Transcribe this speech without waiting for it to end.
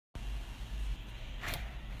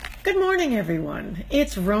Good morning, everyone.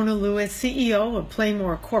 It's Rona Lewis, CEO of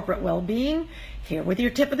Playmore Corporate Wellbeing, here with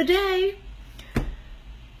your tip of the day.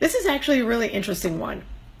 This is actually a really interesting one.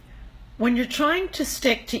 When you're trying to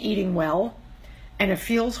stick to eating well, and it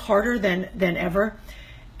feels harder than ever,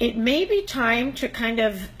 it may be time to kind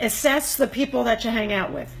of assess the people that you hang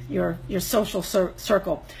out with, your social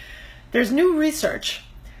circle. There's new research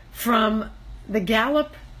from the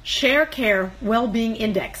Gallup Share Care Wellbeing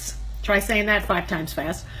Index. Try saying that 5 times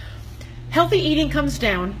fast. Healthy eating comes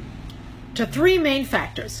down to 3 main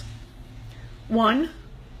factors. 1,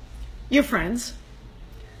 your friends.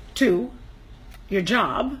 2, your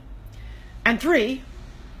job. And 3,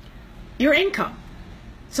 your income.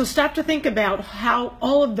 So stop to think about how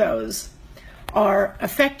all of those are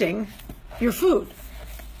affecting your food.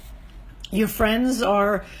 Your friends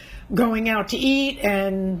are going out to eat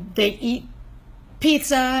and they eat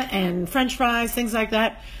pizza and French fries, things like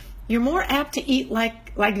that. You're more apt to eat like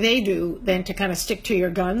they do than to kind of stick to your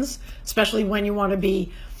guns, especially when you want to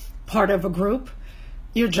be part of a group.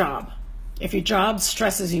 Your job. If your job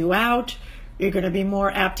stresses you out, you're going to be more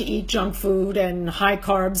apt to eat junk food and high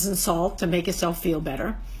carbs and salt to make yourself feel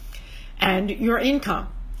better. And your income.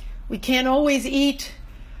 We can't always eat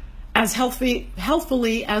as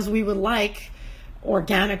healthfully as we would like,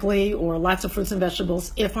 organically or lots of fruits and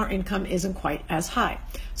vegetables, if our income isn't quite as high.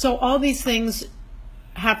 So all these things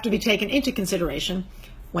have to be taken into consideration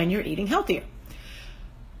when you're eating healthier.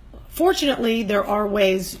 Fortunately, there are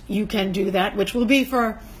ways you can do that, which will be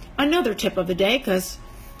for another tip of the day, because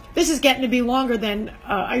this is getting to be longer than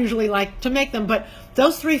I usually like to make them, but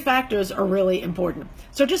those 3 factors are really important.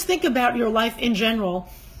 So just think about your life in general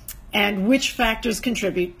and which factors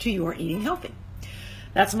contribute to your eating healthy.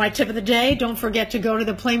 That's my tip of the day. Don't forget to go to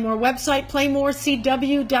the Playmore website,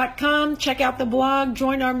 playmorecw.com. Check out the blog,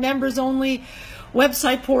 join our members-only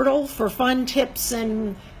website portal for fun tips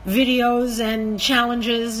and videos and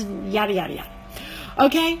challenges, and yada, yada, yada.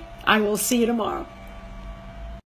 Okay, I will see you tomorrow.